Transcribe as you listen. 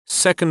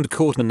Second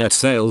quarter net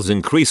sales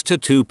increased to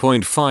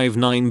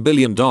 $2.59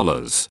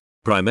 billion,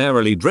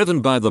 primarily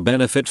driven by the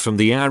benefit from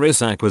the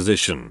Aris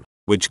acquisition,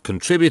 which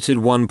contributed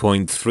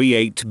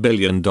 $1.38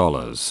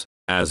 billion.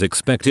 As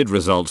expected,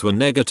 results were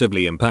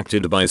negatively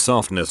impacted by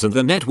softness in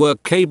the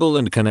network cable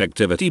and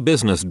connectivity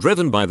business,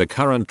 driven by the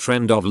current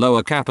trend of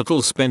lower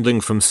capital spending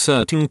from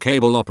certain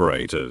cable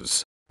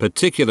operators,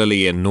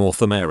 particularly in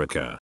North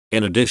America.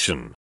 In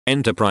addition,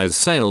 enterprise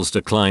sales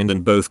declined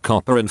in both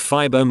copper and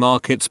fiber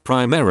markets,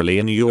 primarily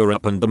in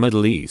Europe and the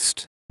Middle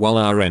East. While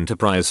our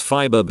enterprise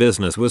fiber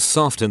business was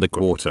soft in the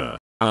quarter,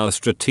 our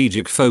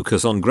strategic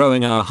focus on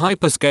growing our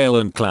hyperscale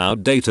and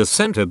cloud data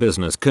center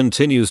business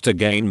continues to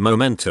gain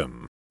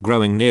momentum,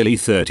 growing nearly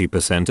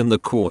 30% in the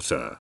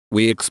quarter.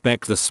 We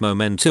expect this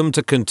momentum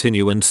to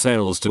continue and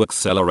sales to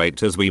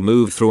accelerate as we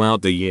move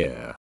throughout the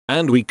year,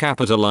 and we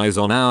capitalize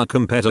on our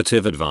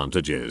competitive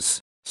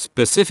advantages.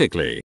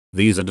 Specifically,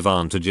 these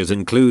advantages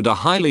include a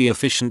highly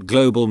efficient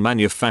global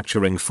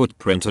manufacturing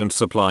footprint and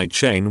supply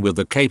chain with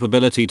the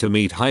capability to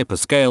meet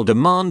hyperscale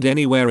demand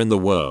anywhere in the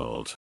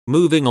world.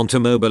 Moving on to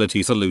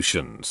mobility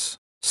solutions.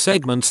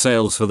 Segment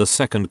sales for the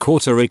second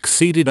quarter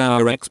exceeded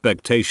our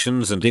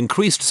expectations and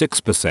increased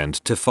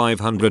 6% to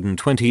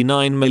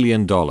 $529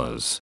 million.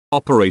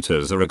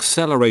 Operators are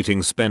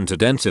accelerating spend to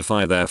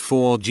densify their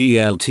 4G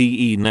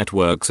LTE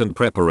networks in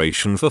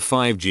preparation for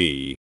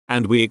 5G,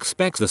 and we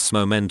expect this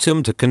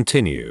momentum to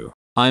continue.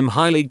 I'm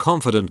highly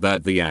confident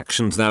that the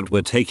actions that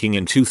we're taking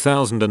in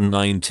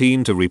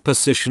 2019 to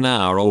reposition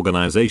our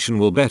organization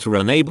will better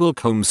enable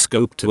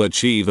Commscope to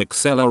achieve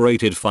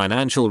accelerated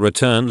financial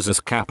returns as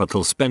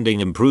capital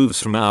spending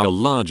improves from our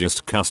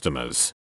largest customers.